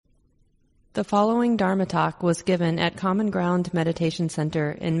The following Dharma talk was given at Common Ground Meditation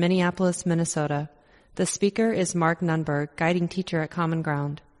Center in Minneapolis, Minnesota. The speaker is Mark Nunberg, guiding teacher at Common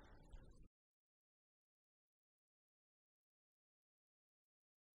Ground.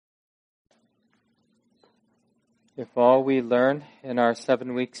 If all we learn in our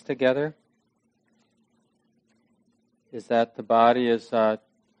 7 weeks together is that the body is a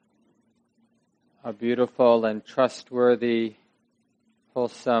beautiful and trustworthy,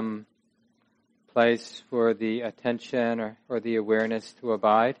 wholesome place for the attention or the awareness to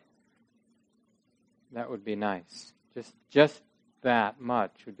abide, that would be nice. Just that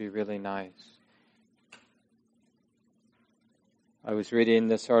much would be really nice. I was reading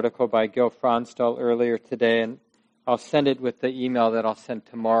this article by Gil Fronsdal earlier today, and I'll send it with the email that I'll send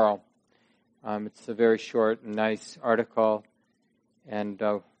tomorrow. It's a very short and nice article, and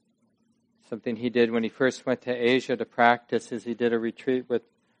something he did when he first went to Asia to practice is he did a retreat with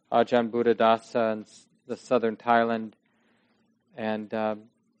Ajahn Buddhadasa in the southern Thailand, and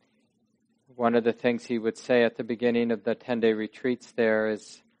one of the things he would say at the beginning of the 10-day retreats there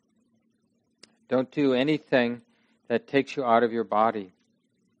is, don't do anything that takes you out of your body.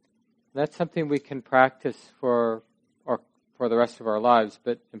 That's something we can practice for the rest of our lives,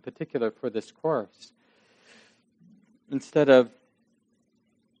 but in particular for this course. Instead of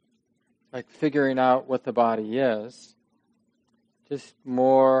figuring out what the body is, just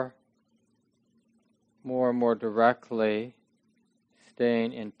more and more directly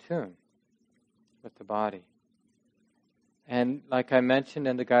staying in tune with the body. And like I mentioned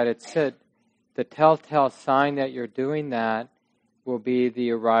in the guided sit, the telltale sign that you're doing that will be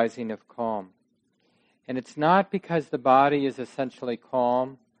the arising of calm. And it's not because the body is essentially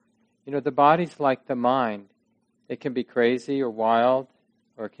calm. You know, the body's like the mind. It can be crazy or wild,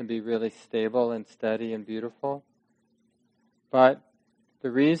 or it can be really stable and steady and beautiful. But the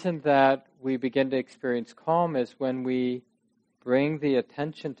reason that we begin to experience calm is when we bring the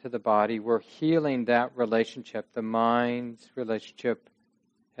attention to the body, we're healing that relationship, the mind's relationship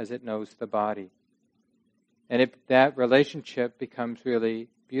as it knows the body. And if that relationship becomes really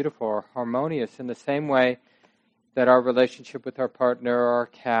beautiful or harmonious in the same way that our relationship with our partner or our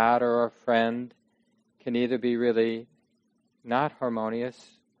cat or our friend can either be really not harmonious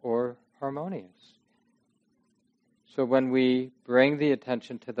or harmonious. So when we bring the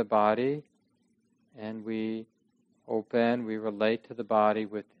attention to the body and we relate to the body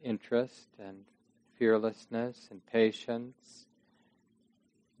with interest and fearlessness and patience,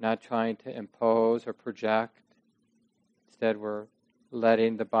 not trying to impose or project. Instead, we're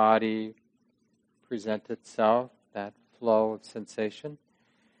letting the body present itself, that flow of sensation.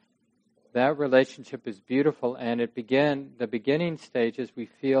 That relationship is beautiful, and the beginning stages, we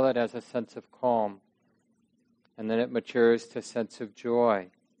feel it as a sense of calm. And then it matures to a sense of joy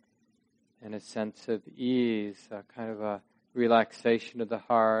and a sense of ease, a kind of a relaxation of the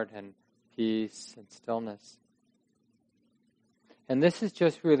heart and peace and stillness. And this is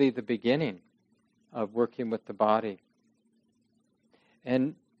just really the beginning of working with the body.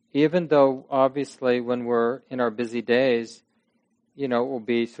 And even though, obviously, when we're in our busy days, it will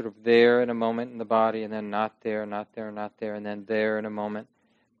be sort of there in a moment in the body, and then not there, not there, not there, and then there in a moment.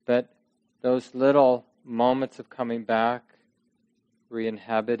 But those little moments of coming back,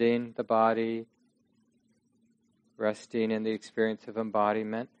 re-inhabiting the body, resting in the experience of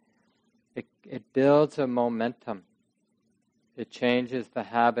embodiment, it builds a momentum. It changes the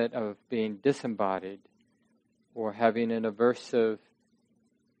habit of being disembodied or having an aversive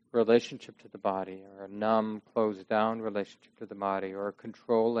relationship to the body, or a numb, closed-down relationship to the body, or a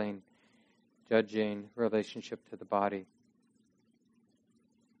controlling, judging relationship to the body.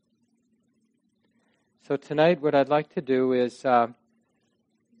 So tonight what I'd like to do is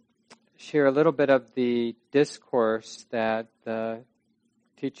share a little bit of the discourse that the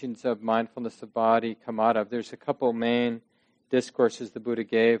teachings of mindfulness of body come out of. There's a couple main discourses the Buddha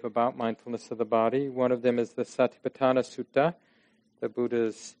gave about mindfulness of the body. One of them is the Satipatthana Sutta, the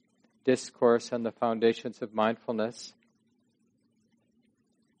Buddha's discourse on the foundations of mindfulness.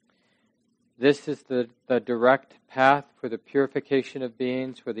 This is the direct path for the purification of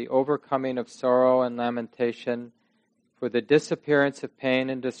beings, for the overcoming of sorrow and lamentation, for the disappearance of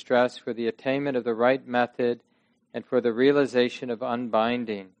pain and distress, for the attainment of the right method, and for the realization of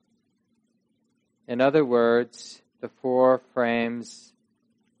unbinding. In other words, the 4 frames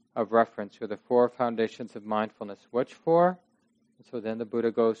of reference, or the 4 foundations of mindfulness. Which 4? So then the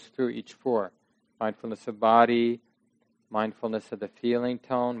Buddha goes through each 4. Mindfulness of body, mindfulness of the feeling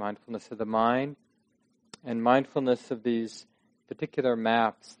tone, mindfulness of the mind, and mindfulness of these particular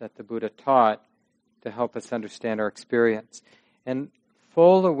maps that the Buddha taught to help us understand our experience. And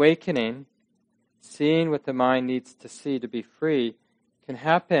full awakening seeing what the mind needs to see to be free can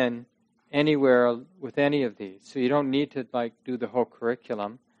happen anywhere with any of these. So you don't need to do the whole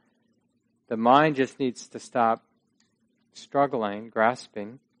curriculum. The mind just needs to stop struggling,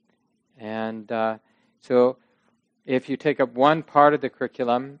 grasping. And so if you take up one part of the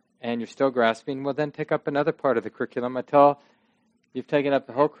curriculum and you're still grasping, well, then take up another part of the curriculum until you've taken up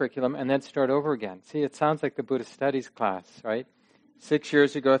the whole curriculum and then start over again. See, it sounds like the Buddhist studies class, right? 6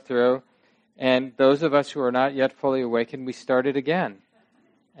 years you go through, and those of us who are not yet fully awakened, we start it again.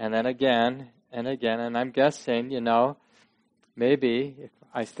 And then again, and again. And I'm guessing, maybe if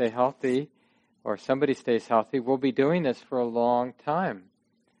I stay healthy or somebody stays healthy, we'll be doing this for a long time.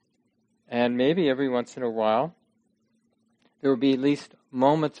 And maybe every once in a while, there will be at least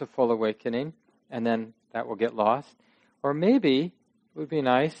moments of full awakening, and then that will get lost. Or maybe it would be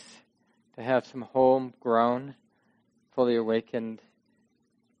nice to have some homegrown, fully awakened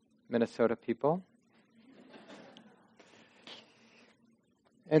Minnesota people.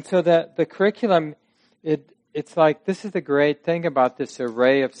 And so that the curriculum, it's like, this is the great thing about this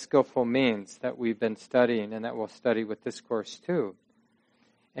array of skillful means that we've been studying and that we'll study with this course too.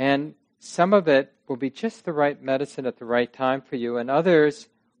 And some of it will be just the right medicine at the right time for you, and others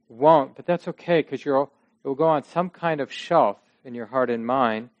won't, but that's okay, because it will go on some kind of shelf in your heart and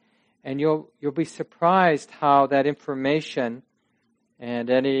mind, and you'll be surprised how that information and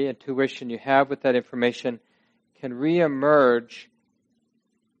any intuition you have with that information can reemerge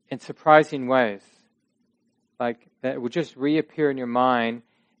in surprising ways. Like that will just reappear in your mind,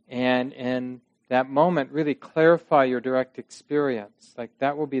 and in that moment really clarify your direct experience. Like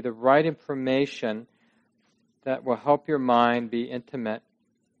that will be the right information that will help your mind be intimate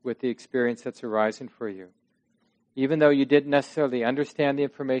with the experience that's arising for you. Even though you didn't necessarily understand the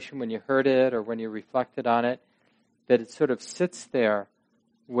information when you heard it or when you reflected on it, that it sort of sits there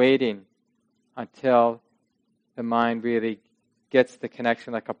waiting until the mind really gets the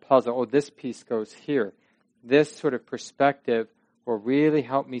connection like a puzzle. Oh, this piece goes here. This sort of perspective will really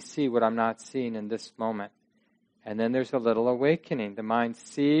help me see what I'm not seeing in this moment. And then there's a little awakening. The mind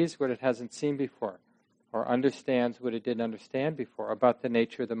sees what it hasn't seen before, or understands what it didn't understand before about the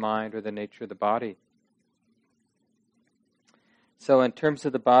nature of the mind or the nature of the body. So in terms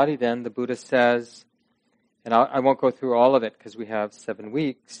of the body then, the Buddha says, and I won't go through all of it because we have 7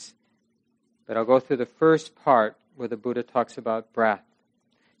 weeks, but I'll go through the first part where the Buddha talks about breath.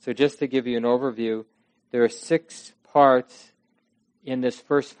 So just to give you an overview, there are 6 parts in this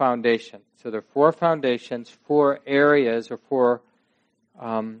first foundation. So there are 4 foundations, 4 areas, or 4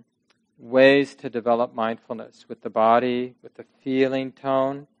 ways to develop mindfulness with the body, with the feeling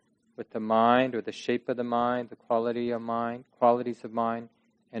tone, with the mind or the shape of the mind, the qualities of mind,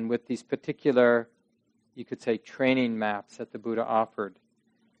 and with these particular, you could say, training maps that the Buddha offered.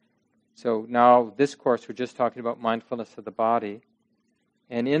 So now this course we're just talking about mindfulness of the body.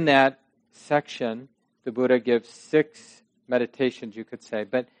 And in that section, the Buddha gives 6 meditations, you could say.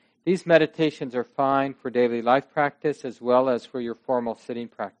 But these meditations are fine for daily life practice as well as for your formal sitting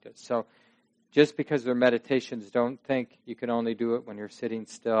practice. So just because they're meditations, don't think you can only do it when you're sitting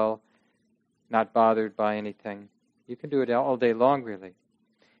still, not bothered by anything. You can do it all day long, really.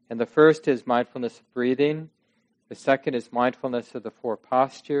 And the first is mindfulness of breathing. The second is mindfulness of the 4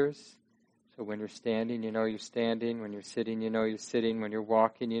 postures. So when you're standing, you know you're standing. When you're sitting, you know you're sitting. When you're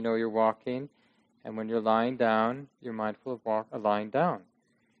walking, you know you're walking. And when you're lying down, you're mindful of lying down.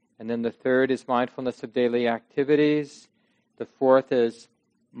 And then the third is mindfulness of daily activities. The fourth is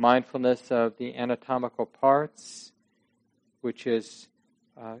mindfulness of the anatomical parts, which is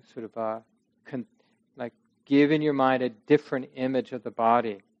like giving your mind a different image of the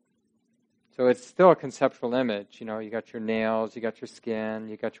body. So it's still a conceptual image. You know, you got your nails, you got your skin,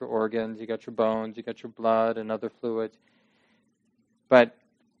 you got your organs, you got your bones, you got your blood and other fluids. But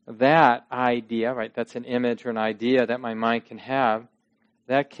that idea, right, that's an image or an idea that my mind can have,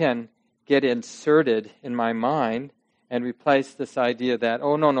 that can get inserted in my mind and replace this idea that,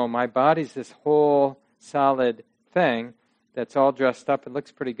 oh, no, my body's this whole solid thing that's all dressed up and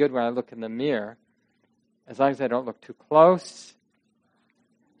looks pretty good when I look in the mirror, as long as I don't look too close,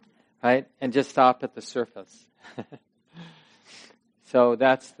 right, and just stop at the surface. So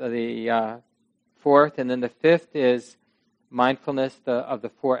that's the fourth. And then the fifth is mindfulness of the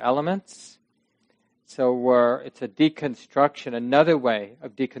 4 elements. So where it's a deconstruction, another way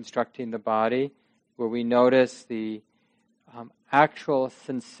of deconstructing the body, where we notice the actual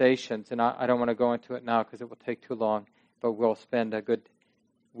sensations. And I don't want to go into it now because it will take too long, but we'll spend a good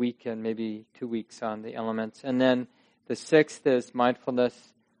week and maybe 2 weeks on the elements. And then the 6th is mindfulness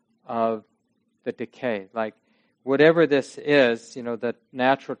of the decay. Like whatever this is, you know, the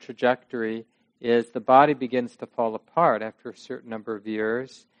natural trajectory is the body begins to fall apart after a certain number of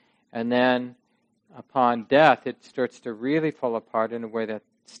years, and then upon death it starts to really fall apart in a way that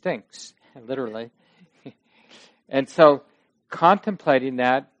stinks, literally. And so contemplating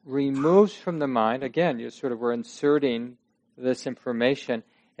that removes from the mind, again, we're inserting this information,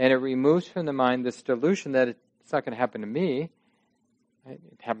 and it removes from the mind this delusion that it's not going to happen to me. It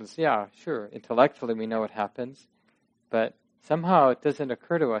happens, yeah, sure, intellectually we know it happens, but somehow it doesn't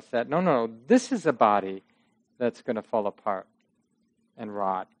occur to us that, no, this is a body that's going to fall apart and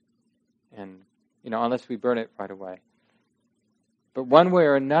rot, and, unless we burn it right away. But one way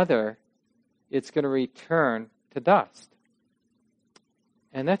or another, it's going to return to dust.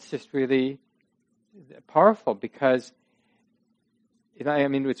 And that's just really powerful because,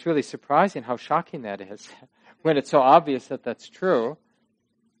 it's really surprising how shocking that is when it's so obvious that that's true.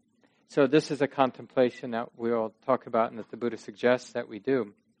 So this is a contemplation that we'll talk about and that the Buddha suggests that we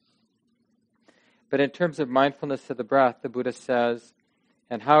do. But in terms of mindfulness of the breath, the Buddha says,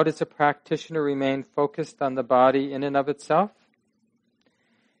 and how does a practitioner remain focused on the body in and of itself?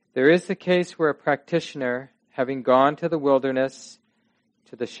 There is the case where a practitioner, having gone to the wilderness,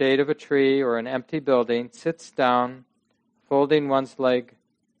 to the shade of a tree or an empty building, sits down, folding one's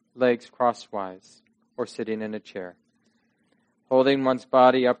legs crosswise, or sitting in a chair, holding one's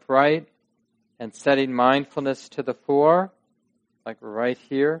body upright and setting mindfulness to the fore, like right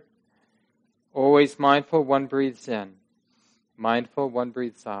here. Always mindful, one breathes in. Mindful, one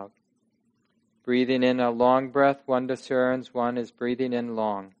breathes out. Breathing in a long breath, one discerns one is breathing in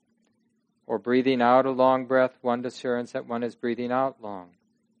long. Or breathing out a long breath, one discerns that one is breathing out long.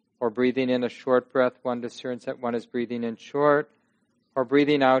 Or breathing in a short breath, one discerns that one is breathing in short. Or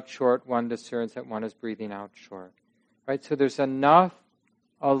breathing out short, one discerns that one is breathing out short. Right? So there's enough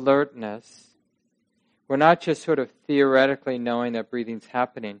alertness. We're not just sort of theoretically knowing that breathing's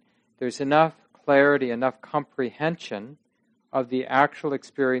happening. There's enough clarity, enough comprehension of the actual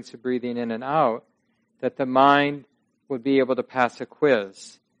experience of breathing in and out that the mind would be able to pass a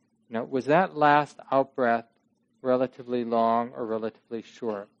quiz. Was that last out-breath relatively long or relatively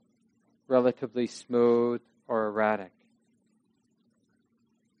short? Relatively smooth or erratic?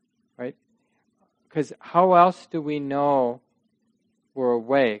 Right? Because how else do we know we're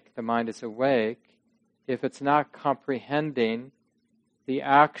awake, the mind is awake, if it's not comprehending the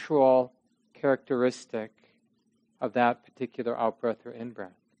actual characteristic of that particular out-breath or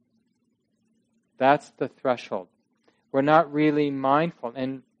in-breath? That's the threshold. We're not really mindful.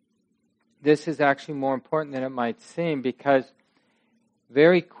 And this is actually more important than it might seem, because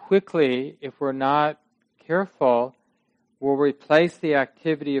very quickly, if we're not careful, we'll replace the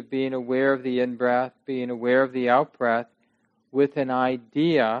activity of being aware of the in-breath, being aware of the out-breath, with an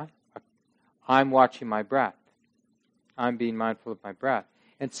idea, I'm watching my breath. I'm being mindful of my breath.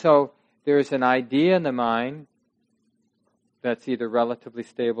 And so there's an idea in the mind that's either relatively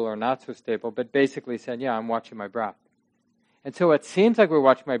stable or not so stable, but basically saying, yeah, I'm watching my breath. And so it seems like we're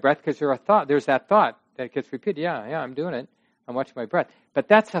watching my breath because there's that thought that gets repeated. Yeah, I'm doing it. I'm watching my breath. But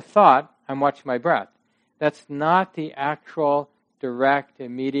that's a thought, I'm watching my breath. That's not the actual, direct,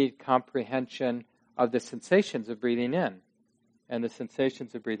 immediate comprehension of the sensations of breathing in and the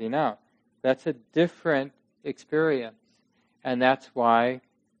sensations of breathing out. That's a different experience. And that's why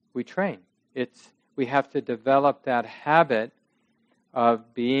we train. We have to develop that habit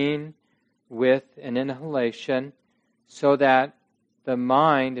of being with an inhalation so that the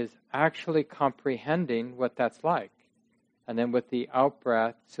mind is actually comprehending what that's like. And then with the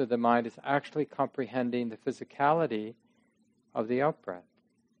out-breath, so the mind is actually comprehending the physicality of the out-breath.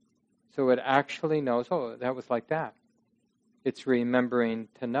 So it actually knows, oh, that was like that. It's remembering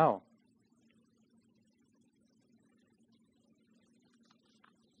to know.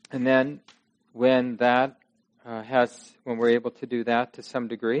 And then when we're able to do that to some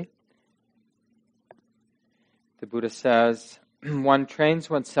degree, the Buddha says, one trains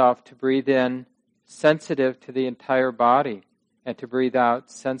oneself to breathe in sensitive to the entire body and to breathe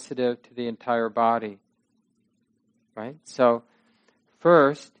out sensitive to the entire body. Right? So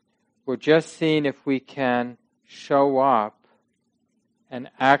first, we're just seeing if we can show up and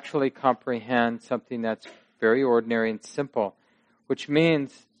actually comprehend something that's very ordinary and simple, which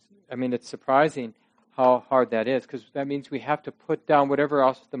means, it's surprising how hard that is, because that means we have to put down whatever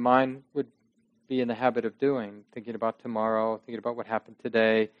else the mind would be in the habit of doing, thinking about tomorrow, thinking about what happened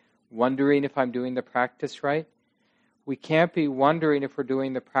today, wondering if I'm doing the practice right. We can't be wondering if we're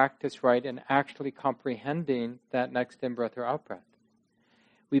doing the practice right and actually comprehending that next in-breath or out-breath.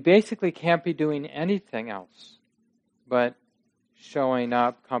 We basically can't be doing anything else but showing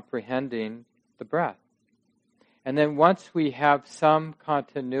up, comprehending the breath. And then once we have some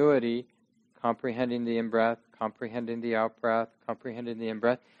continuity, comprehending the in-breath, comprehending the out-breath, comprehending the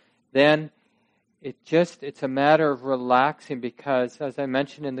in-breath, then it's a matter of relaxing, because, as I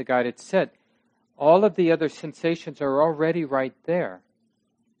mentioned in the guided sit, all of the other sensations are already right there.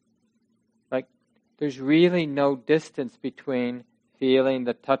 Like, there's really no distance between feeling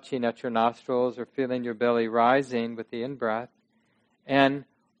the touching at your nostrils or feeling your belly rising with the in-breath and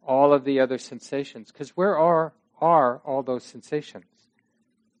all of the other sensations. Because where are all those sensations?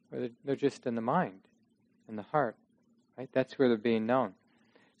 They're just in the mind, in the heart. Right? That's where they're being known.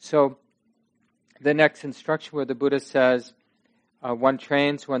 So, the next instruction where the Buddha says, one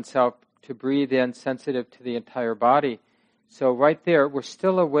trains oneself to breathe in sensitive to the entire body. So right there, we're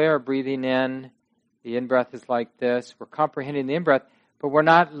still aware of breathing in. The in-breath is like this. We're comprehending the in-breath, but we're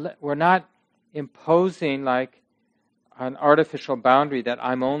not imposing like an artificial boundary that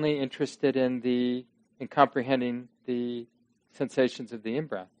I'm only interested in comprehending the sensations of the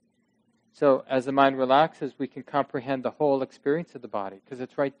in-breath. So as the mind relaxes, we can comprehend the whole experience of the body because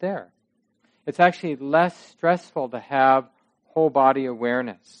it's right there. It's actually less stressful to have whole body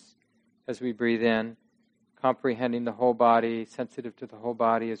awareness as we breathe in, comprehending the whole body, sensitive to the whole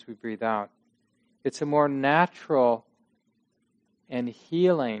body as we breathe out. It's a more natural and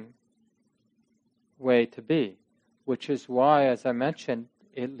healing way to be, which is why, as I mentioned,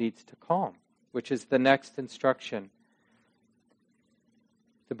 it leads to calm, which is the next instruction.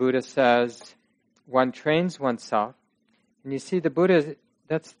 The Buddha says, one trains oneself. And you see, the Buddha,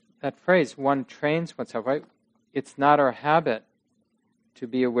 that's that phrase, one trains oneself, right? It's not our habit to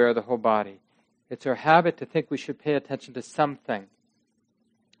be aware of the whole body. It's our habit to think we should pay attention to something.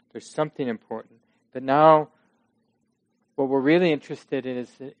 There's something important. But now, what we're really interested in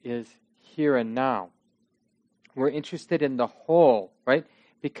is here and now. We're interested in the whole, right?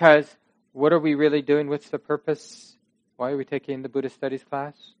 Because what are we really doing? What's the purpose? Why are we taking the Buddhist studies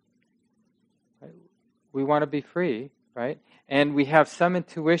class? Right? We want to be free, right? And we have some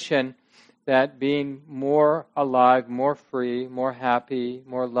intuition that being more alive, more free, more happy,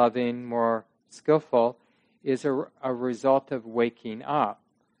 more loving, more skillful is a result of waking up.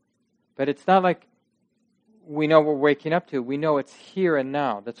 But it's not like we know what we're waking up to. We know it's here and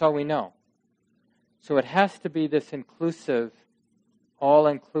now. That's all we know. So it has to be this inclusive,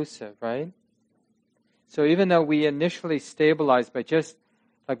 all-inclusive, right? So even though we initially stabilize by just,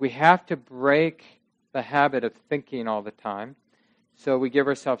 like we have to break the habit of thinking all the time, so we give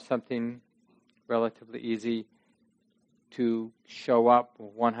ourselves something relatively easy to show up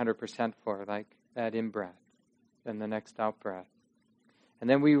 100% for, like that in-breath, then the next out-breath. And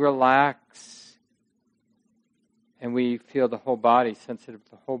then we relax, and we feel the whole body, sensitive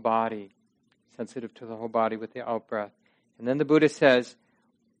to the whole body, sensitive to the whole body with the out-breath. And then the Buddha says,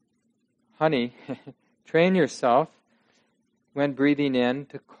 honey, train yourself when breathing in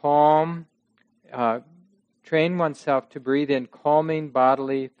to train oneself to breathe in calming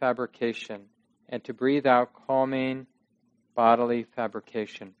bodily fabrication and to breathe out calming bodily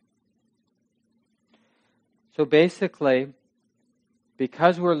fabrication. So basically,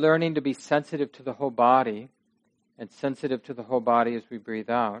 because we're learning to be sensitive to the whole body and sensitive to the whole body as we breathe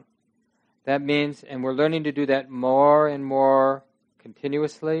out, that means, and we're learning to do that more and more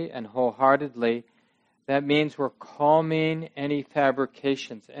continuously and wholeheartedly, that means we're calming any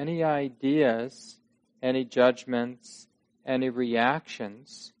fabrications, any ideas, any judgments, any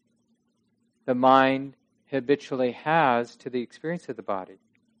reactions the mind habitually has to the experience of the body,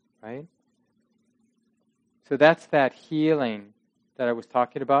 right? So that's that healing that I was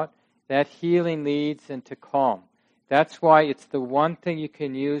talking about. That healing leads into calm. That's why it's the one thing you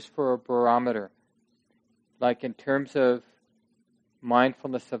can use for a barometer. Like in terms of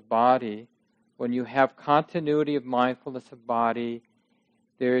mindfulness of body, when you have continuity of mindfulness of body,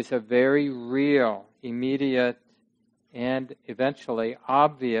 there is a very real, immediate, and eventually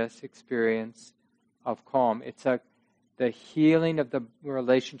obvious experience of calm. It's the healing of the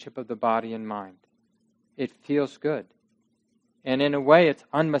relationship of the body and mind. It feels good. And in a way, it's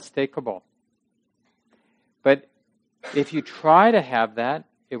unmistakable. But if you try to have that,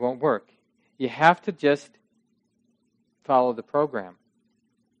 it won't work. You have to just follow the program.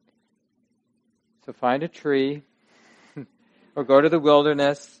 So find a tree, or go to the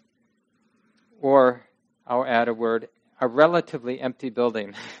wilderness, or, I'll add a word, a relatively empty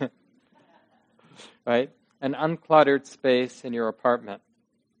building. Right? An uncluttered space in your apartment.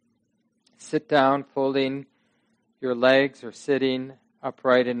 Sit down, folding your legs or sitting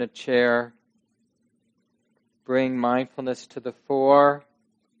upright in a chair. Bring mindfulness to the fore.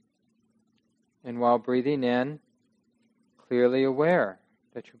 And while breathing in, clearly aware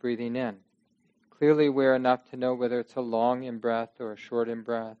that you're breathing in. Clearly aware enough to know whether it's a long in-breath or a short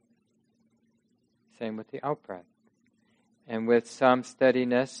in-breath. Same with the out-breath. And with some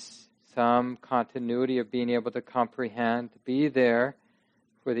steadiness, some continuity of being able to comprehend, be there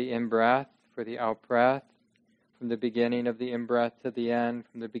for the in-breath, for the out-breath, from the beginning of the in-breath to the end,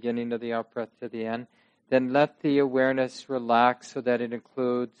 from the beginning of the out-breath to the end, then let the awareness relax so that it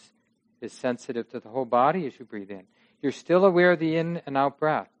includes, is sensitive to the whole body as you breathe in. You're still aware of the in and out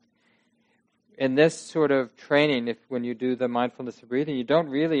breath. In this sort of training, when you do the mindfulness of breathing, you don't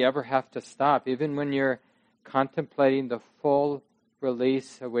really ever have to stop. Even when you're contemplating the full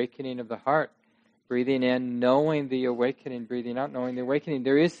release, awakening of the heart, breathing in, knowing the awakening, breathing out, knowing the awakening,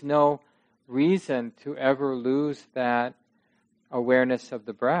 there is no reason to ever lose that awareness of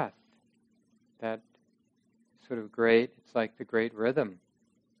the breath. That sort of it's like the great rhythm.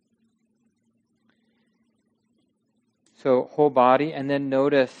 So whole body, and then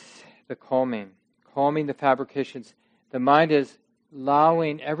notice the calming the fabrications. The mind is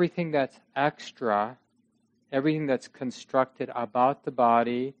allowing everything that's extra, everything that's constructed about the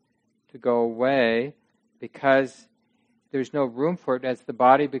body to go away, because there's no room for it as the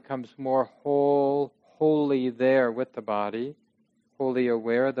body becomes more wholly there with the body, wholly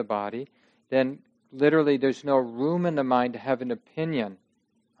aware of the body. Then literally there's no room in the mind to have an opinion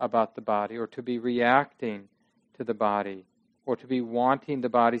about the body or to be reacting to the body or to be wanting the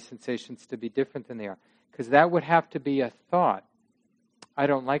body sensations to be different than they are. Because that would have to be a thought. I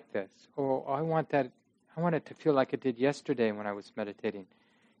don't like this. Oh, I want it to feel like it did yesterday when I was meditating.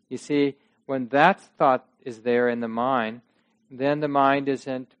 You see, when that thought is there in the mind, then the mind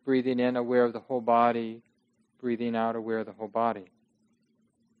isn't breathing in aware of the whole body, breathing out aware of the whole body.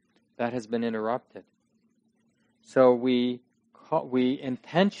 That has been interrupted. So we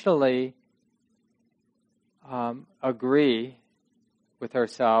intentionally agree with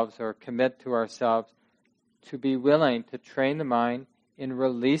ourselves or commit to ourselves to be willing to train the mind in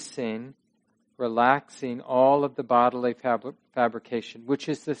relaxing all of the bodily fabrication, which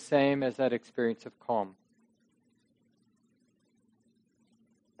is the same as that experience of calm.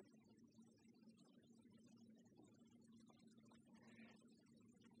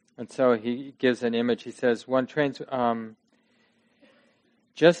 And so he gives an image. He says, one trains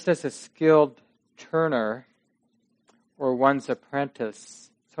just as a skilled turner or one's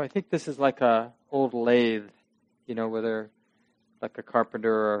apprentice. So I think this is like a old lathe, whether like a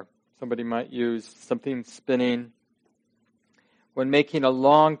carpenter or somebody might use something spinning. When making a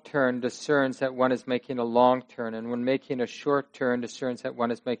long turn, discerns that one is making a long turn, and when making a short turn, discerns that one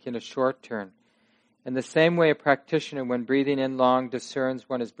is making a short turn. In the same way, a practitioner, when breathing in long, discerns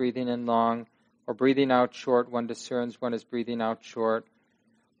one is breathing in long, or breathing out short, one discerns one is breathing out short.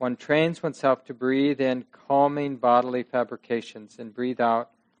 One trains oneself to breathe in calming bodily fabrications and breathe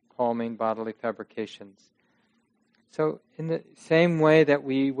out calming bodily fabrications. So in the same way that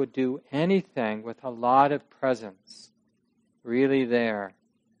we would do anything with a lot of presence, really there,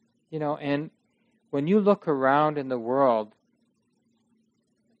 and when you look around in the world,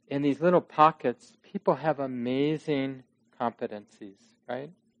 in these little pockets, people have amazing competencies,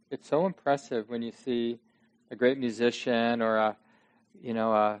 right? It's so impressive when you see a great musician or a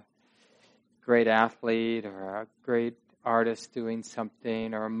great athlete or a great artist doing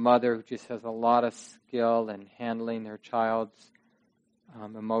something, or a mother who just has a lot of skill in handling her child's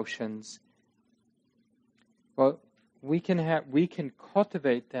emotions. Well, we can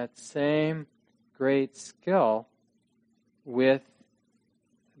cultivate that same great skill with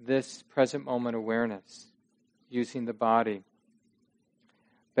this present moment awareness, using the body.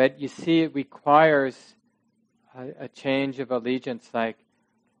 But you see, it requires a change of allegiance. Like,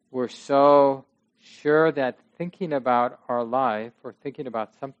 we're so sure that thinking about our life or thinking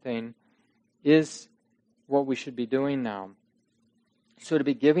about something is what we should be doing now. So to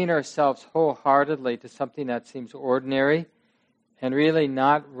be giving ourselves wholeheartedly to something that seems ordinary and really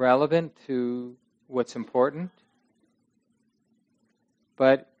not relevant to what's important.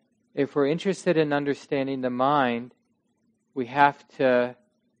 But if we're interested in understanding the mind, we have to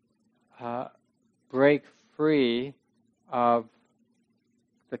break free of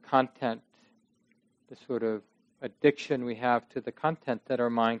the content, the sort of addiction we have to the content that our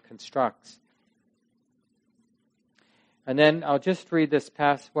mind constructs. And then I'll just read this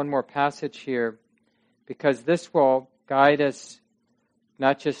one more passage here, because this will guide us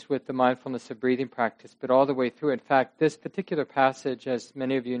not just with the mindfulness of breathing practice, but all the way through. In fact, this particular passage, as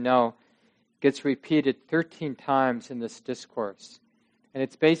many of you know, gets repeated 13 times in this discourse. And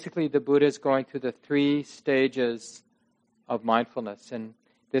it's basically the Buddha's going through the 3 stages of mindfulness. And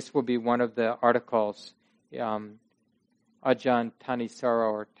this will be one of the articles. Ajahn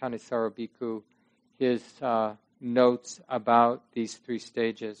Thanissaro or Thanissaro Bhikkhu, his notes about these 3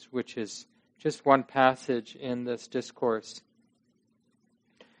 stages, which is just one passage in this discourse.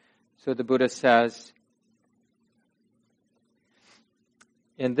 So the Buddha says,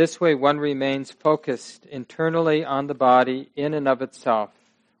 in this way one remains focused internally on the body in and of itself,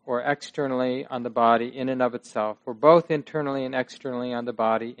 or externally on the body in and of itself, or both internally and externally on the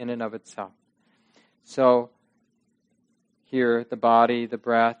body in and of itself. So here, the body, the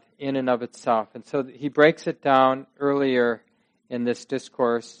breath, in and of itself. And so he breaks it down earlier in this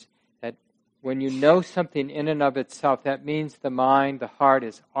discourse that when you know something in and of itself, that means the mind, the heart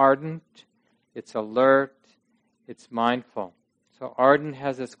is ardent, it's alert, it's mindful. So ardent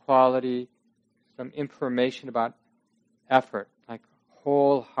has this quality, some information about effort, like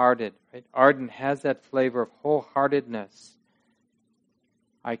wholehearted, right? Ardent has that flavor of wholeheartedness.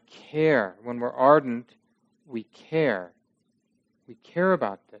 I care. When we're ardent, we care. We care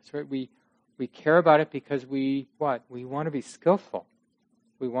about this, right? We care about it because we want to be skillful.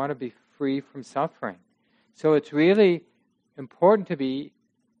 We want to be free from suffering. So it's really important to be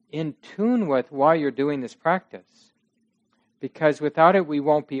in tune with why you're doing this practice. Because without it, we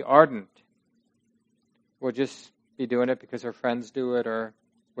won't be ardent. We'll just be doing it because our friends do it or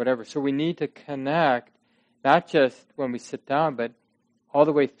whatever. So we need to connect, not just when we sit down, but all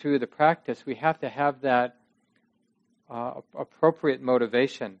the way through the practice. We have to have that appropriate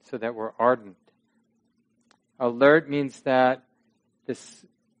motivation so that we're ardent. Alert means that this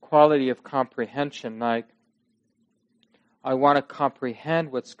quality of comprehension, like I want to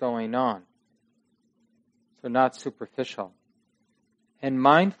comprehend what's going on. So not superficial. And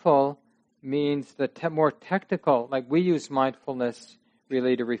mindful means the more technical, like we use mindfulness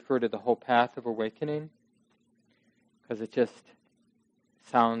really to refer to the whole path of awakening, because it just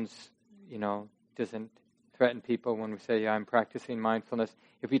sounds, doesn't threaten people when we say, I'm practicing mindfulness.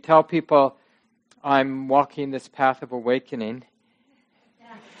 If you tell people, I'm walking this path of awakening,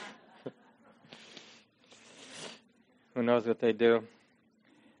 who knows what they do.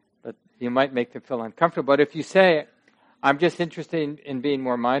 But you might make them feel uncomfortable. But if you say, I'm just interested in being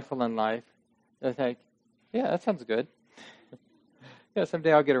more mindful in life, they're like, yeah, that sounds good. Yeah,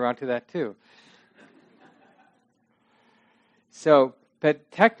 someday I'll get around to that too. So, but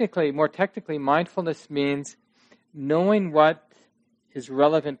more technically, mindfulness means knowing what is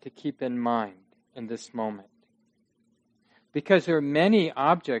relevant to keep in mind in this moment. Because there are many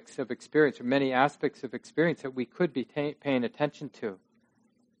objects of experience, or many aspects of experience that we could be paying attention to.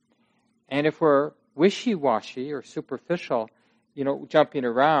 And if we're wishy-washy or superficial, jumping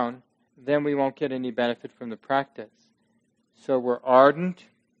around, then we won't get any benefit from the practice. So we're ardent,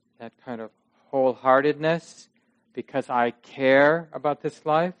 that kind of wholeheartedness, because I care about this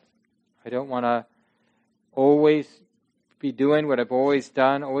life. I don't want to always be doing what I've always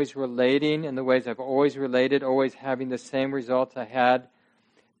done, always relating in the ways I've always related, always having the same results I had.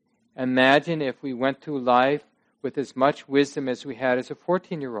 Imagine if we went through life with as much wisdom as we had as a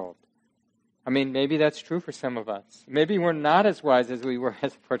 14-year-old. I mean, maybe that's true for some of us. Maybe we're not as wise as we were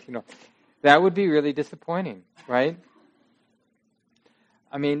as a 14-year-old. That would be really disappointing, right?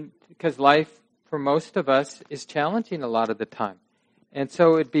 I mean, because life for most of us is challenging a lot of the time. And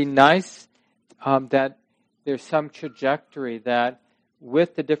so it'd be nice that there's some trajectory that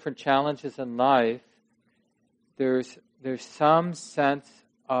with the different challenges in life, there's some sense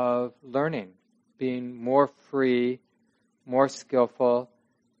of learning, being more free, more skillful,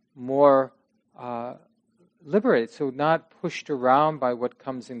 more liberated, so not pushed around by what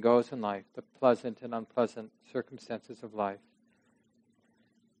comes and goes in life, the pleasant and unpleasant circumstances of life.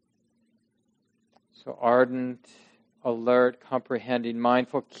 So ardent, alert, comprehending,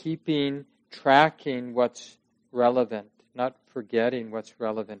 mindful, tracking what's relevant, not forgetting what's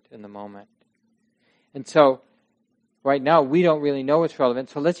relevant in the moment. And so, right now, we don't really know what's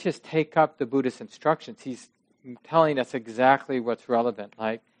relevant, so let's just take up the Buddha's instructions. He's telling us exactly what's relevant,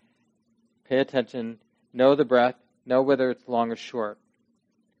 like pay attention, know the breath, know whether it's long or short.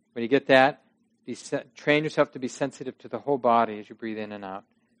 When you get that, train yourself to be sensitive to the whole body as you breathe in and out.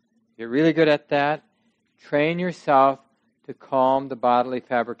 Get really good at that. Train yourself to calm the bodily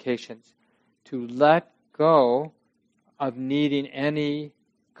fabrications, to let go of needing any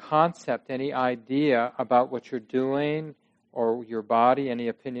concept, any idea about what you're doing or your body, any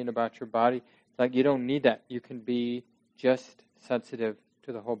opinion about your body. It's like you don't need that. You can be just sensitive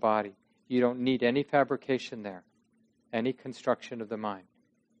to the whole body. You don't need any fabrication there, any construction of the mind.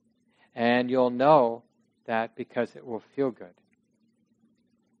 And you'll know that because it will feel good.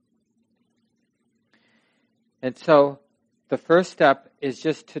 And so the first step is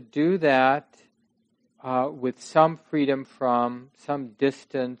just to do that with some freedom from, some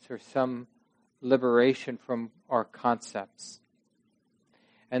distance or some liberation from our concepts.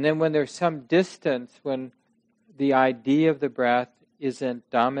 And then when there's some distance, when the idea of the breath isn't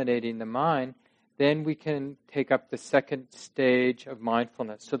dominating the mind, then we can take up the second stage of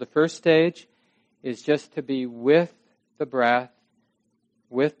mindfulness. So the first stage is just to be with the breath,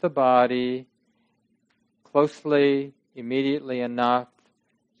 with the body, closely, immediately enough,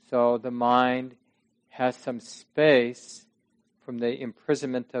 so the mind has some space from the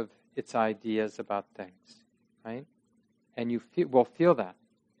imprisonment of its ideas about things, right? And you will feel that.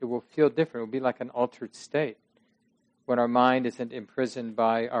 It will feel different. It will be like an altered state when our mind isn't imprisoned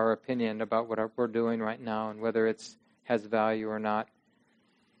by our opinion about what we're doing right now and whether it has value or not.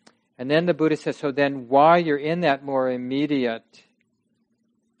 And then the Buddha says, so then while you're in that more immediate,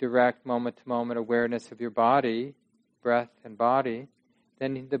 direct moment-to-moment awareness of your body, breath and body,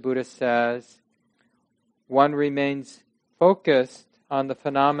 then the Buddha says, one remains focused on the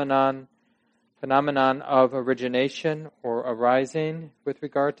phenomenon of origination or arising with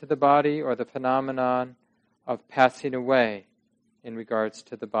regard to the body, or the phenomenon of passing away in regards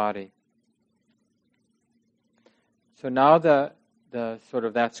to the body. So now the sort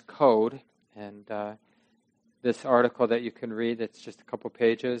of that's code, and this article that you can read, it's just a couple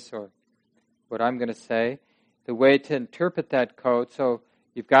pages, or what I'm going to say, the way to interpret that code. So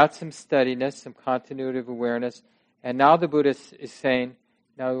you've got some steadiness, some continuity of awareness, and now the Buddha is saying,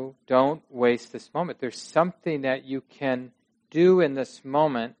 no, don't waste this moment. There's something that you can do in this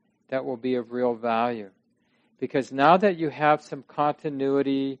moment that will be of real value. Because now that you have some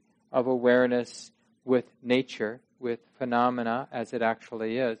continuity of awareness with nature, with phenomena as it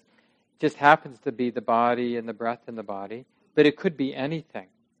actually is, it just happens to be the body and the breath in the body, but it could be anything.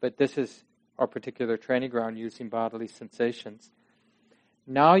 But this is our particular training ground using bodily sensations.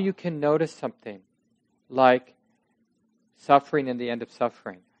 Now you can notice something like suffering and the end of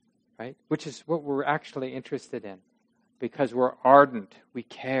suffering, right? Which is what we're actually interested in because we're ardent, we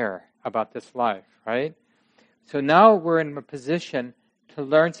care about this life, right? So now we're in a position to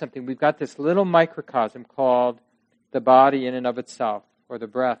learn something. We've got this little microcosm called the body in and of itself, or the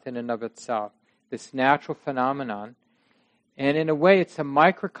breath in and of itself, this natural phenomenon. And in a way, it's a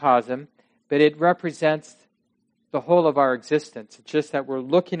microcosm, but it represents the whole of our existence. It's just that we're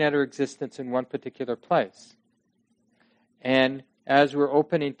looking at our existence in one particular place. And as we're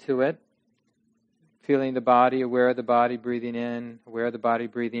opening to it, feeling the body, aware of the body breathing in, aware of the body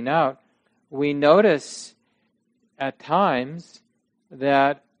breathing out, we notice at times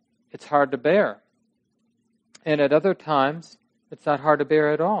that it's hard to bear. And at other times, it's not hard to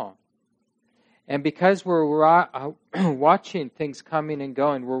bear at all. And because we're watching things coming and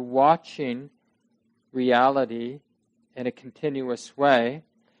going, we're watching reality in a continuous way,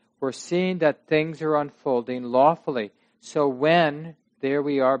 we're seeing that things are unfolding lawfully. So when there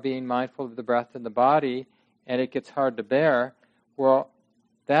we are being mindful of the breath and the body, and it gets hard to bear, well,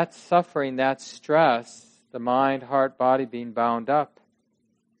 that suffering, that stress, the mind, heart, body being bound up,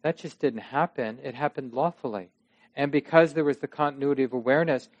 that just didn't happen. It happened lawfully. And because there was the continuity of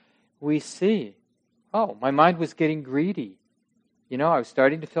awareness, we see, oh, my mind was getting greedy. I was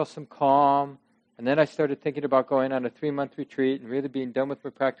starting to feel some calm, and then I started thinking about going on a 3-month retreat and really being done with my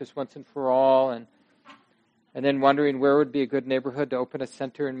practice once and for all, and then wondering where would be a good neighborhood to open a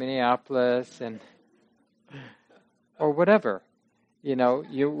center in Minneapolis, or whatever.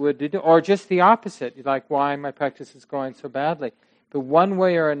 You would do, or just the opposite, like why my practice is going so badly. But one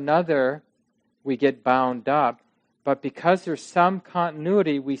way or another, we get bound up. But because there's some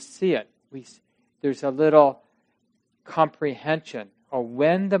continuity, we see it. There's a little comprehension. Or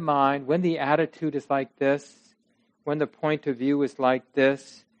when the attitude is like this, when the point of view is like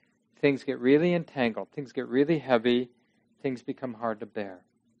this, things get really entangled, things get really heavy, things become hard to bear.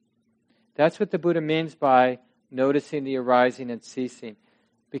 That's what the Buddha means by noticing the arising and ceasing.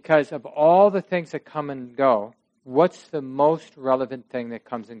 Because of all the things that come and go, what's the most relevant thing that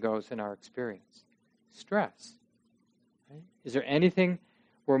comes and goes in our experience? Stress. Right? Is there anything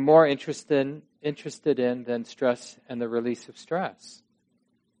we're more interested in than stress and the release of stress?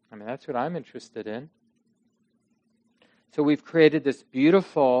 That's what I'm interested in. So we've created this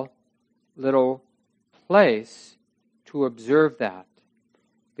beautiful little place to observe that,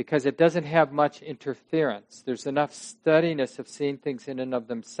 because it doesn't have much interference. There's enough steadiness of seeing things in and of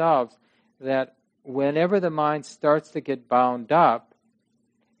themselves that whenever the mind starts to get bound up,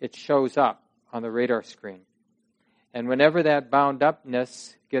 it shows up on the radar screen. And whenever that bound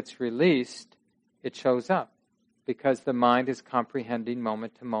upness gets released, it shows up, because the mind is comprehending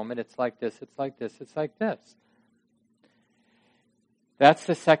moment to moment. It's like this, it's like this, it's like this. That's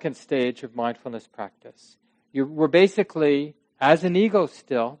the second stage of mindfulness practice. We're basically, as an ego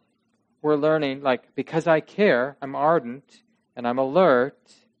still, we're learning, because I care, I'm ardent, and I'm alert,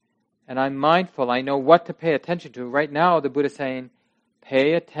 and I'm mindful. I know what to pay attention to. Right now, the Buddha is saying,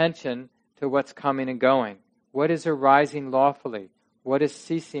 pay attention to what's coming and going. What is arising lawfully? What is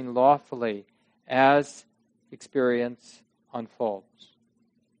ceasing lawfully as experience unfolds?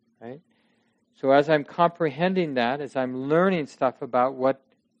 Right? So as I'm comprehending that, as I'm learning stuff about what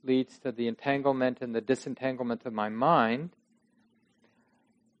leads to the entanglement and the disentanglement of my mind,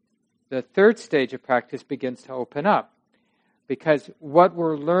 the third stage of practice begins to open up. Because what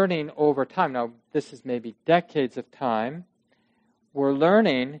we're learning over time, now this is maybe decades of time, we're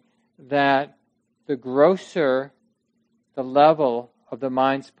learning that the grosser the level of the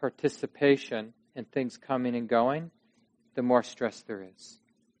mind's participation in things coming and going, the more stress there is.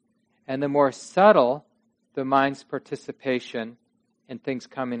 And the more subtle the mind's participation in things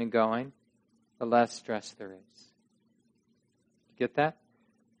coming and going, the less stress there is. Get that?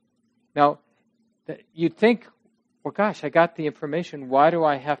 Now, you'd think, well, gosh, I got the information. Why do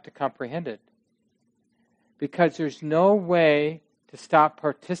I have to comprehend it? Because there's no way to stop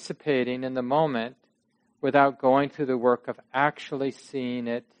participating in the moment without going through the work of actually seeing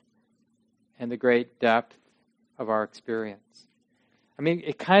it in the great depth of our experience. I mean,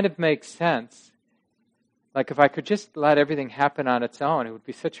 it kind of makes sense. Like if I could just let everything happen on its own, it would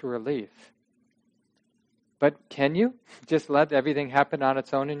be such a relief. But can you just let everything happen on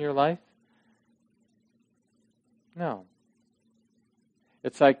its own in your life? No.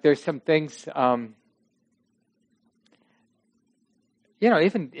 It's like there's some things,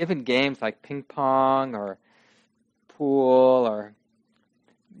 even games like ping pong or pool or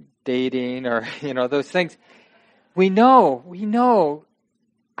dating or, those things. We know,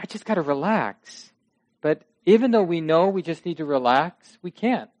 I just got to relax. But even though we know we just need to relax, we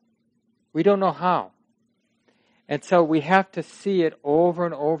can't. We don't know how. And so we have to see it over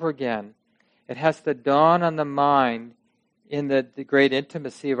and over again. It has to dawn on the mind in the great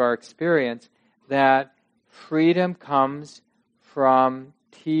intimacy of our experience that freedom comes from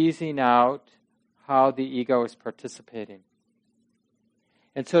teasing out how the ego is participating.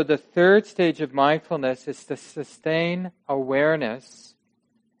 And so the third stage of mindfulness is to sustain awareness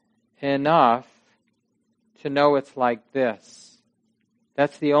enough to know it's like this.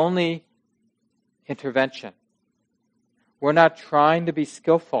 That's the only intervention. We're not trying to be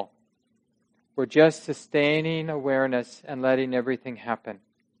skillful. We're just sustaining awareness and letting everything happen.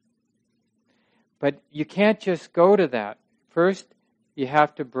 But you can't just go to that. First, you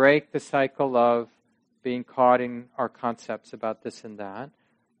have to break the cycle of being caught in our concepts about this and that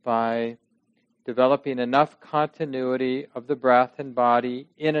by developing enough continuity of the breath and body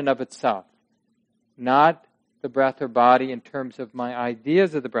in and of itself. Not the breath or body in terms of my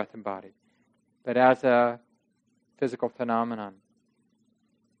ideas of the breath and body, but as a physical phenomenon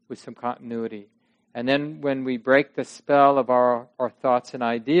with some continuity. And then when we break the spell of our thoughts and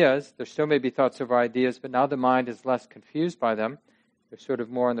ideas, there still may be thoughts of our ideas, but now the mind is less confused by them. They're sort of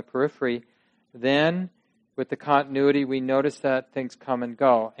more on the periphery. Then, with the continuity, we notice that things come and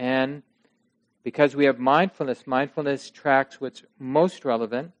go. And because we have mindfulness tracks what's most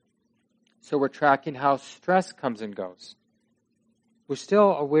relevant. So we're tracking how stress comes and goes. We're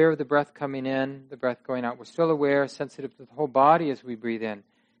still aware of the breath coming in, the breath going out. We're still aware, sensitive to the whole body as we breathe in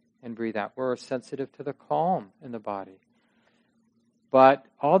and breathe out. We're sensitive to the calm in the body. But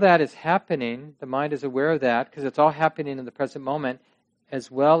all that is happening, the mind is aware of that because it's all happening in the present moment, as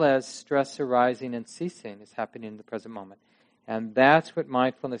well as stress arising and ceasing is happening in the present moment. And that's what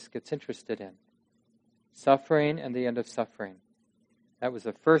mindfulness gets interested in. Suffering and the end of suffering. That was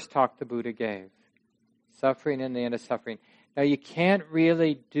the first talk the Buddha gave. Suffering and the end of suffering. Now you can't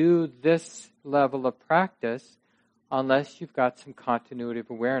really do this level of practice unless you've got some continuity of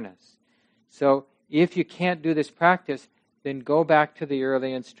awareness. So if you can't do this practice, then go back to the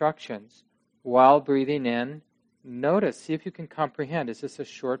early instructions. While breathing in, notice, see if you can comprehend. Is this a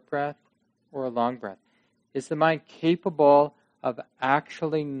short breath or a long breath? Is the mind capable of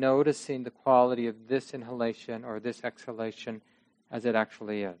actually noticing the quality of this inhalation or this exhalation as it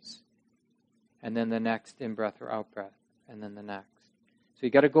actually is? And then the next in-breath or out-breath, and then the next. So you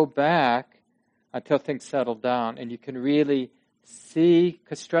got to go back until things settle down, and you can really see,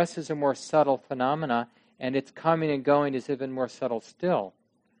 because stress is a more subtle phenomena, and its coming and going is even more subtle still.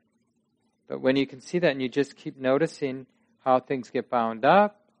 But when you can see that and you just keep noticing how things get bound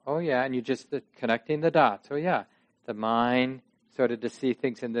up, oh yeah, and you just connecting the dots, oh yeah, the mind started to see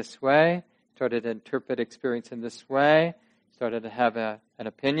things in this way, started to interpret experience in this way, started to have an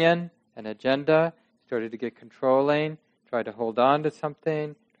opinion, an agenda, started to get controlling, tried to hold on to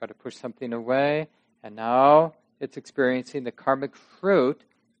something, tried to push something away, and now it's experiencing the karmic fruit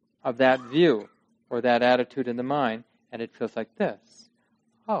of that view or that attitude in the mind, and it feels like this.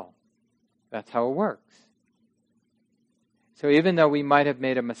 Oh, That's how it works. So even though we might have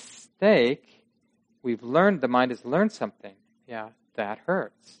made a mistake, we've learned, the mind has learned something. Yeah, that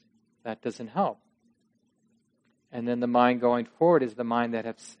hurts. That doesn't help. And then the mind going forward is the mind that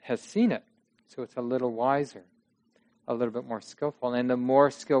has seen it. So it's a little wiser, a little bit more skillful. And the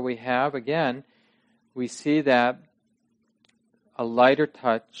more skill we have, again, we see that a lighter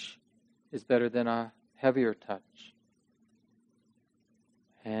touch is better than a heavier touch.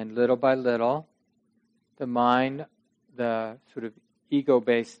 And little by little, the mind, the sort of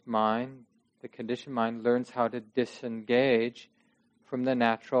ego-based mind, the conditioned mind, learns how to disengage from the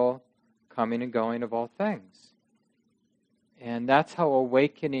natural coming and going of all things. And that's how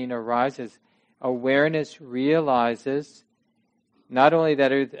awakening arises. Awareness realizes not only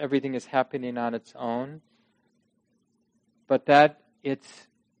that everything is happening on its own, but that it's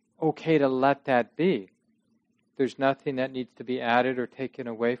okay to let that be. There's nothing that needs to be added or taken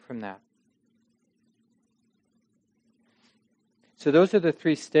away from that. So those are the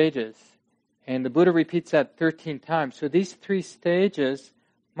 3 stages. And the Buddha repeats that 13 times. So these 3 stages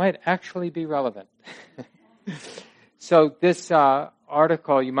might actually be relevant. So this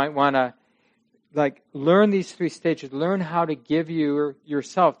article, you might want to learn these 3 stages. Learn how to give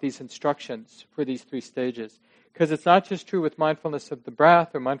yourself these instructions for these 3 stages. Because it's not just true with mindfulness of the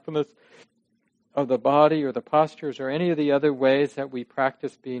breath or mindfulness of the body or the postures or any of the other ways that we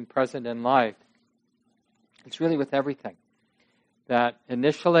practice being present in life. It's really with everything. That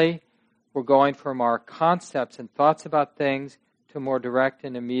initially we're going from our concepts and thoughts about things to more direct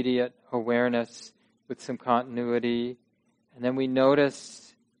and immediate awareness with some continuity. And then we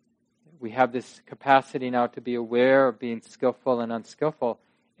notice we have this capacity now to be aware of being skillful and unskillful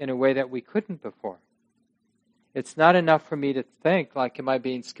in a way that we couldn't before. It's not enough for me to think, am I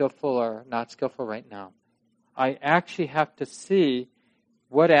being skillful or not skillful right now? I actually have to see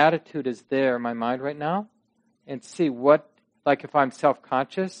what attitude is there in my mind right now and see if I'm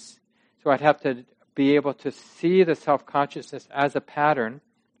self-conscious. So I'd have to be able to see the self-consciousness as a pattern,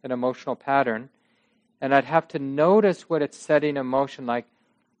 an emotional pattern, and I'd have to notice what it's setting in motion,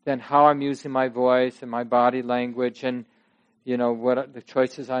 then how I'm using my voice and my body language and, what are the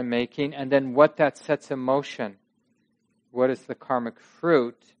choices I'm making, and then what that sets in motion. What is the karmic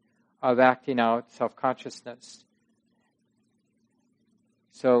fruit of acting out self-consciousness?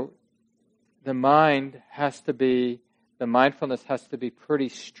 So the mindfulness has to be pretty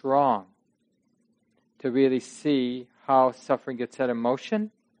strong to really see how suffering gets set in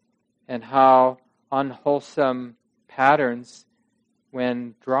motion and how unwholesome patterns,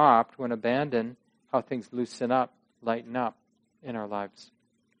 when dropped, when abandoned, how things loosen up, lighten up in our lives.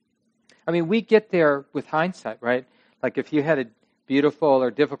 I mean, we get there with hindsight, right? If you had a beautiful or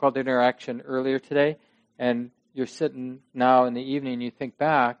difficult interaction earlier today and you're sitting now in the evening and you think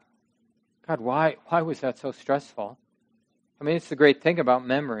back, God, why was that so stressful? I mean, it's the great thing about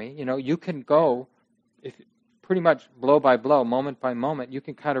memory. You can go, pretty much blow by blow, moment by moment, you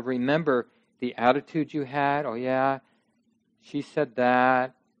can kind of remember the attitude you had. Oh yeah, she said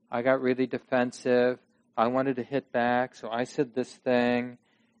that. I got really defensive. I wanted to hit back, so I said this thing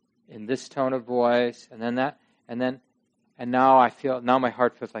in this tone of voice, and then that, and now my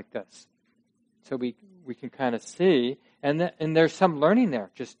heart feels like this. So we can kind of see, and there's some learning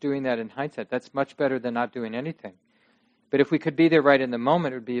there, just doing that in hindsight. That's much better than not doing anything. But if we could be there right in the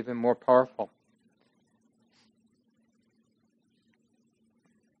moment, it would be even more powerful.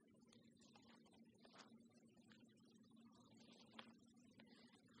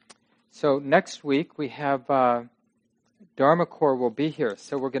 So next week we have Dharma Corps will be here.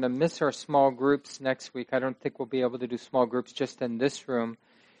 So we're going to miss our small groups next week. I don't think we'll be able to do small groups just in this room.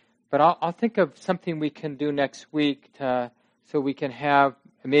 But I'll think of something we can do next week so we can have,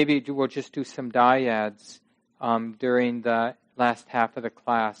 maybe we'll just do some dyads during the last half of the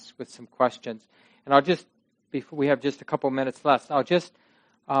class with some questions. And before we have just a couple minutes left, I'll just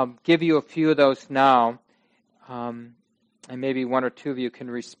give you a few of those now, and maybe one or two of you can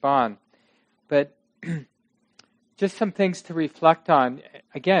respond. But just some things to reflect on.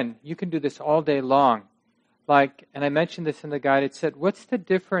 Again, you can do this all day long. And I mentioned this in the guide, it said, what's the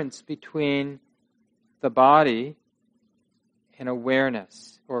difference between the body and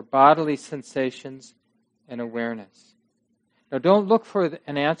awareness, or bodily sensations and awareness? Now, don't look for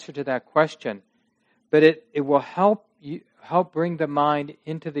an answer to that question, but it will help bring the mind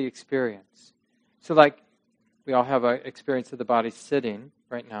into the experience. So we all have an experience of the body sitting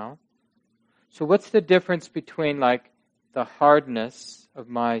right now. So what's the difference between the hardness of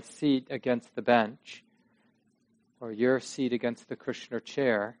my seat against the bench, or your seat against the cushion or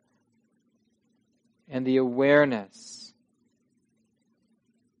chair, and the awareness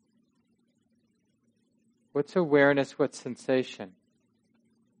What's awareness? What's sensation?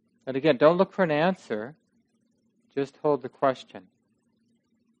 And again, don't look for an answer. Just hold the question.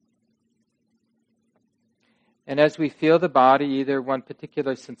 And as we feel the body, either one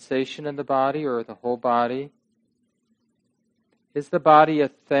particular sensation in the body or the whole body, is the body a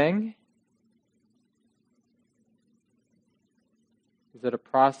thing? Is it a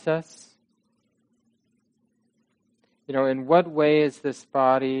process? In what way is this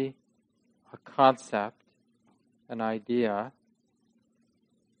body a concept, an idea?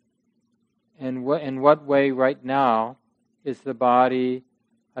 And in what way right now is the body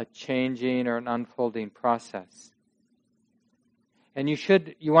a changing or an unfolding process? And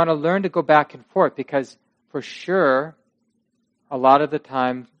you want to learn to go back and forth, because for sure, a lot of the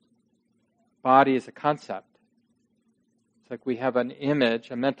time, body is a concept. It's like we have an image,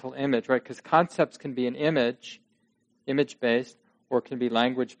 a mental image, right? Because concepts can be an image-based, or it can be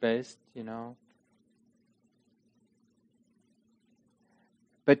language-based,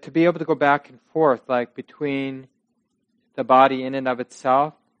 But to be able to go back and forth, like between the body in and of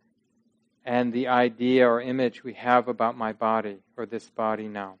itself and the idea or image we have about my body or this body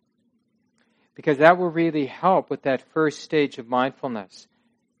now. Because that will really help with that first stage of mindfulness.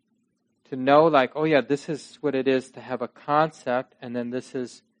 To know like, oh yeah, this is what it is to have a concept, and then this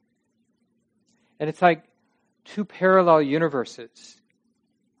is... And it's like two parallel universes.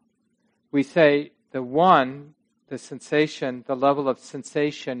 We say the one, the sensation, the level of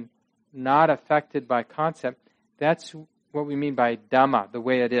sensation not affected by concept, that's what we mean by Dhamma, the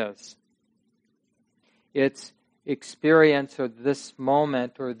way it is. It's experience, or this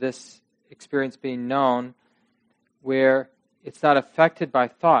moment, or this experience being known, where it's not affected by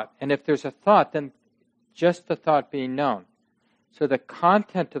thought. And if there's a thought, then just the thought being known. So the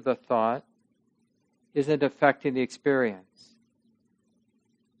content of the thought isn't affecting the experience.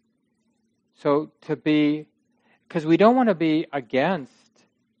 So because we don't want to be against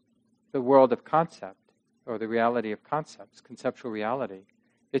the world of concept, or the reality of concepts, conceptual reality.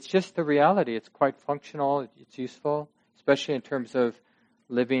 It's just the reality. It's quite functional. It's useful, especially in terms of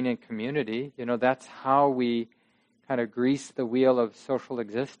living in community. That's how we kind of grease the wheel of social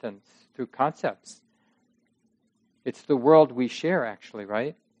existence, through concepts. It's the world we share, actually,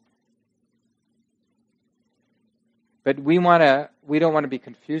 right? But we don't want to be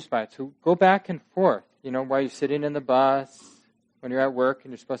confused by it. So go back and forth, while you're sitting in the bus, when you're at work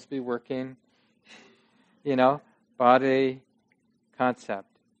and you're supposed to be working, body, concept,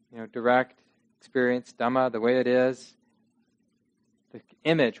 direct experience, Dhamma, the way it is, the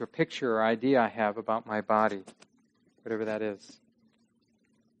image or picture or idea I have about my body, whatever that is.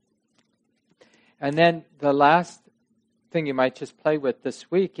 And then the last thing you might just play with this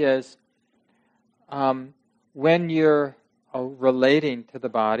week is when you're relating to the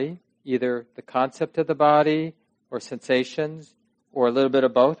body, either the concept of the body or sensations or a little bit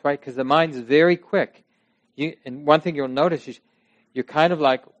of both, right? Because the mind's very quick. And one thing you'll notice is you're kind of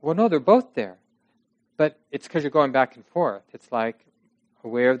like, well, no, they're both there. But it's because you're going back and forth. It's like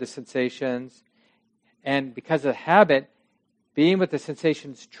aware of the sensations. And because of habit, being with the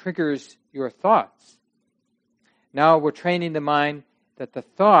sensations triggers your thoughts. Now we're training the mind that the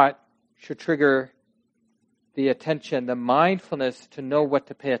thought should trigger the attention, the mindfulness to know what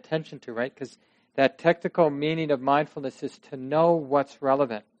to pay attention to, right? Because that technical meaning of mindfulness is to know what's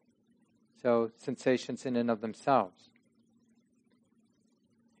relevant. So sensations in and of themselves.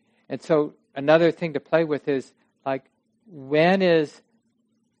 And so another thing to play with is like, when is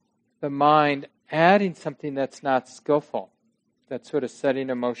the mind adding something that's not skillful, that's sort of setting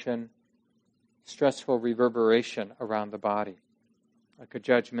in motion stressful reverberation around the body, like a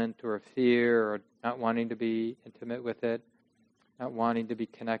judgment or a fear or not wanting to be intimate with it, not wanting to be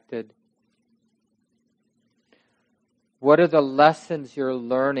connected. What are the lessons you're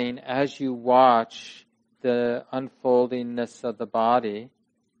learning as you watch the unfoldingness of the body,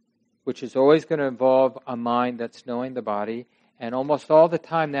 which is always going to involve a mind that's knowing the body, and almost all the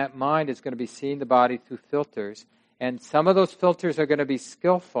time that mind is going to be seeing the body through filters, and some of those filters are going to be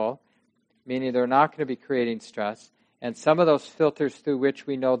skillful, meaning they're not going to be creating stress, and some of those filters through which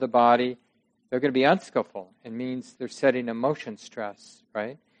we know the body, they're going to be unskillful. It means they're setting emotion stress,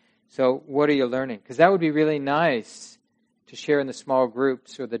 right? So what are you learning? Because that would be really nice to share in the small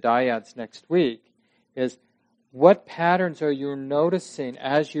groups or the dyads next week, is what patterns are you noticing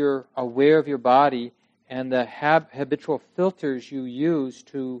as you're aware of your body and the habitual filters you use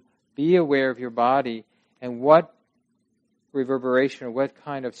to be aware of your body, and what reverberation or what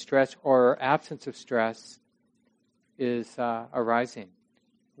kind of stress or absence of stress is arising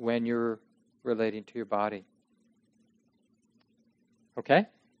when you're relating to your body. Okay?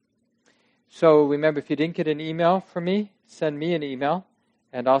 So remember, if you didn't get an email from me, send me an email,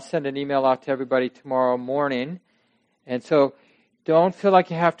 and I'll send an email out to everybody tomorrow morning. And so don't feel like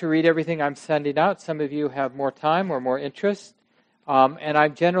you have to read everything I'm sending out. Some of you have more time or more interest. And I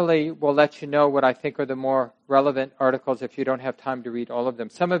generally will let you know what I think are the more relevant articles if you don't have time to read all of them.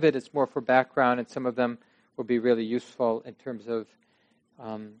 Some of it is more for background, and some of them will be really useful in terms of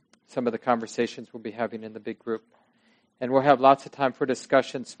some of the conversations we'll be having in the big group. And we'll have lots of time for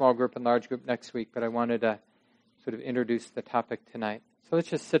discussion, small group and large group next week, but I wanted to sort of introduce the topic tonight. So let's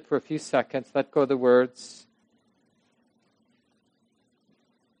just sit for a few seconds, let go of the words.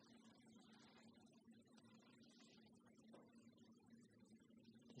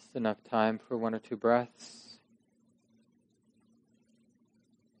 Just enough time for one or two breaths.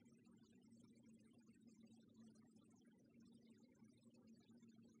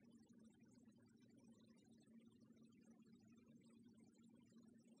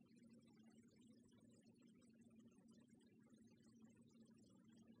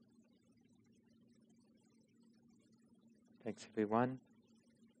 Thanks, everyone.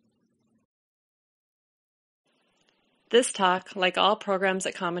 This talk, like all programs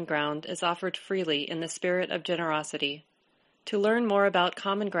at Common Ground, is offered freely in the spirit of generosity. To learn more about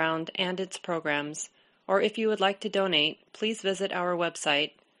Common Ground and its programs, or if you would like to donate, please visit our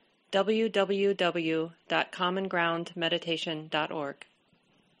website, www.commongroundmeditation.org.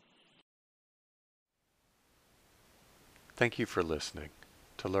 Thank you for listening.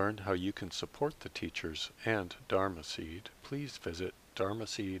 To learn how you can support the teachers and Dharma Seed, please visit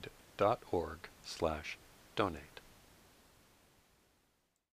dharmaseed.org/donate.